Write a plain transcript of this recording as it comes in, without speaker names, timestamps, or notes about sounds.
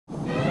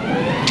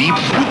deep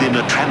within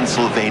a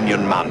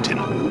Transylvanian mountain.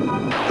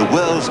 The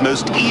world's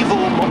most evil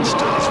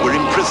monsters were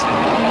imprisoned.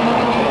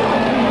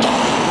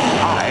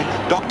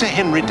 I, Dr.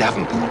 Henry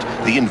Davenport,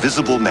 the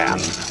Invisible Man,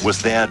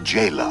 was their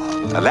jailer.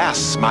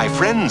 Alas, my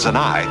friends and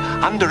I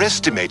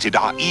underestimated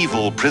our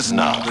evil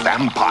prisoner,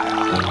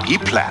 Vampire. He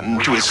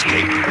planned to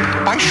escape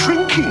by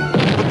shrinking,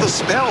 but the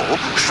spell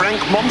shrank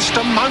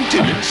Monster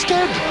Mountain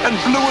instead and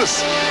blew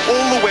us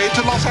all the way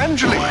to Los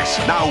Angeles.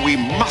 Now we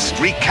must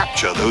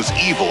recapture those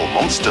evil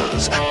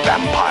monsters,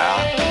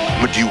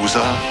 Vampire,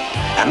 Medusa,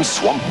 and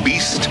Swamp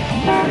Beast.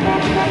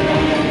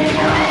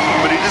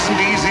 But it isn't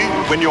easy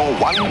when you're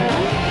 1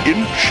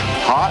 inch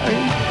high.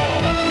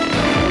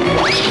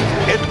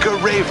 Edgar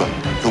Raven,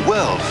 the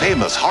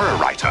world-famous horror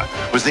writer,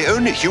 was the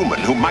only human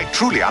who might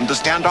truly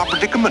understand our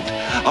predicament.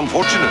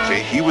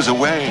 Unfortunately, he was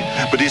away,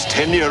 but his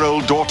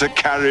 10-year-old daughter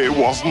Carrie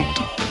wasn't.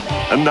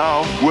 And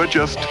now we're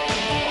just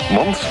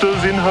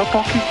monsters in her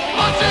pocket.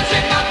 Monsters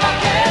in